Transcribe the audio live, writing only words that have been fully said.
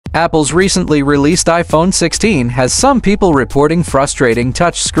Apple's recently released iPhone 16 has some people reporting frustrating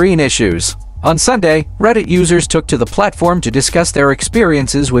touch screen issues. On Sunday, Reddit users took to the platform to discuss their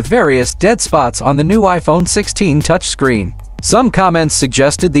experiences with various dead spots on the new iPhone 16 touchscreen. Some comments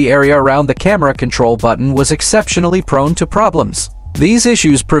suggested the area around the camera control button was exceptionally prone to problems. These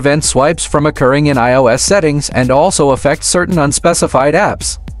issues prevent swipes from occurring in iOS settings and also affect certain unspecified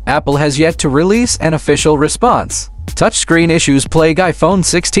apps. Apple has yet to release an official response. Touchscreen issues plague iPhone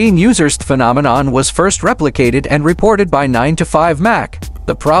 16 users. The phenomenon was first replicated and reported by 9to5Mac.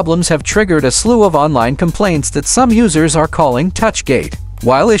 The problems have triggered a slew of online complaints that some users are calling Touchgate.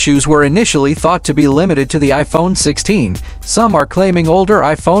 While issues were initially thought to be limited to the iPhone 16, some are claiming older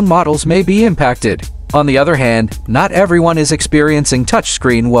iPhone models may be impacted. On the other hand, not everyone is experiencing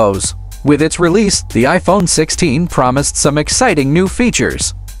touchscreen woes. With its release, the iPhone 16 promised some exciting new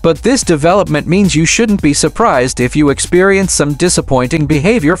features. But this development means you shouldn't be surprised if you experience some disappointing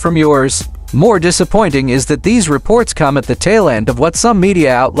behavior from yours. More disappointing is that these reports come at the tail end of what some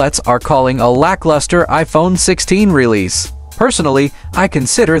media outlets are calling a lackluster iPhone 16 release. Personally, I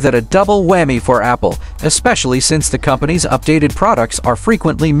consider that a double whammy for Apple, especially since the company's updated products are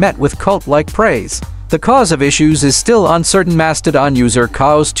frequently met with cult-like praise. The cause of issues is still uncertain. Mastodon user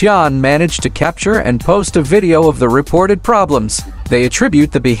Chaos Tian managed to capture and post a video of the reported problems. They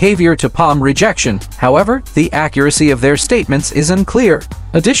attribute the behavior to palm rejection. However, the accuracy of their statements is unclear.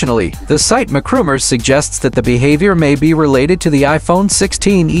 Additionally, the site MacRumors suggests that the behavior may be related to the iPhone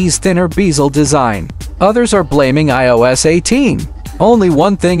 16e's thinner bezel design. Others are blaming iOS 18. Only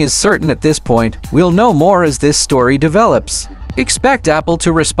one thing is certain at this point: we'll know more as this story develops. Expect Apple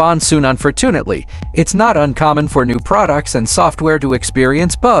to respond soon. Unfortunately, it's not uncommon for new products and software to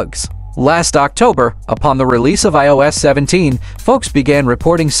experience bugs. Last October, upon the release of iOS 17, folks began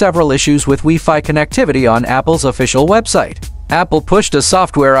reporting several issues with Wi-Fi connectivity on Apple's official website. Apple pushed a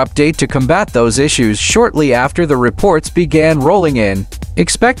software update to combat those issues shortly after the reports began rolling in.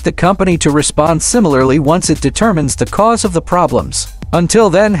 Expect the company to respond similarly once it determines the cause of the problems. Until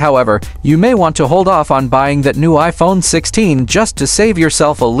then, however, you may want to hold off on buying that new iPhone 16 just to save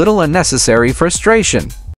yourself a little unnecessary frustration.